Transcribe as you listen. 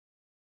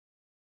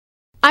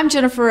I'm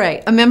Jennifer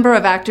Ray, a member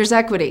of Actors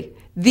Equity.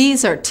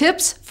 These are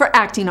tips for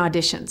acting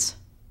auditions.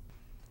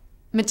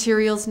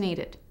 Materials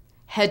needed: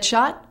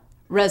 headshot,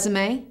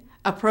 resume,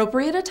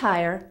 appropriate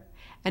attire,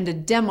 and a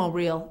demo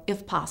reel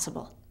if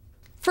possible.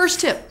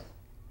 First tip: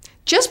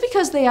 just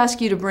because they ask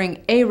you to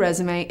bring a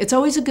resume, it's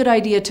always a good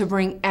idea to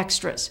bring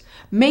extras.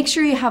 Make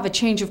sure you have a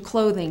change of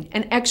clothing,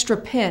 an extra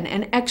pen,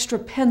 an extra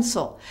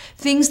pencil,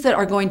 things that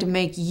are going to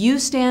make you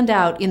stand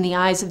out in the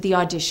eyes of the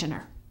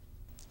auditioner.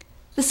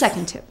 The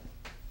second tip: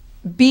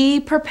 be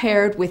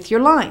prepared with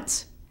your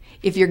lines.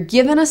 If you're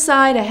given a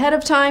side ahead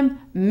of time,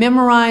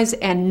 memorize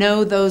and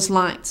know those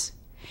lines.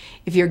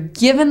 If you're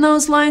given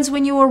those lines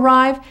when you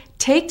arrive,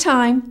 take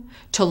time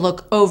to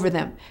look over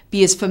them.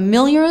 Be as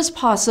familiar as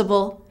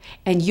possible,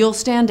 and you'll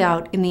stand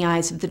out in the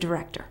eyes of the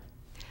director.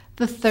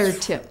 The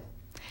third tip: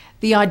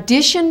 the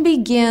audition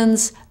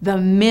begins the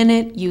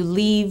minute you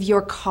leave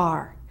your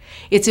car.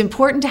 It's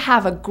important to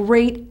have a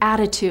great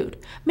attitude.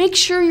 Make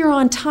sure you're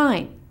on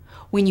time.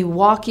 When you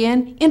walk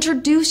in,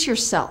 introduce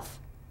yourself.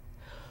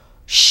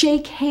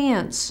 Shake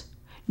hands.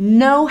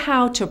 Know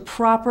how to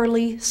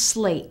properly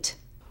slate.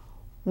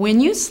 When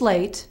you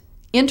slate,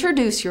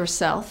 introduce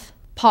yourself,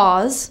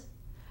 pause,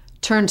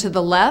 turn to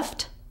the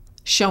left,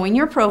 showing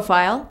your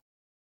profile,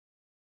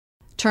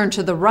 turn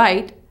to the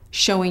right,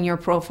 showing your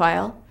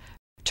profile,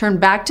 turn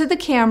back to the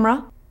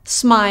camera,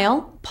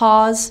 smile,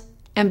 pause,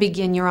 and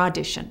begin your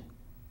audition.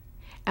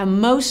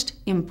 And most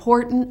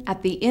important,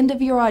 at the end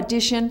of your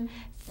audition,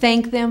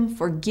 thank them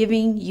for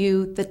giving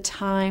you the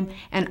time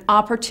and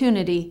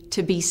opportunity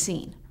to be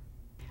seen.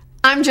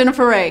 I'm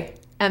Jennifer Ray,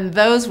 and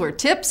those were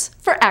tips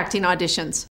for acting auditions.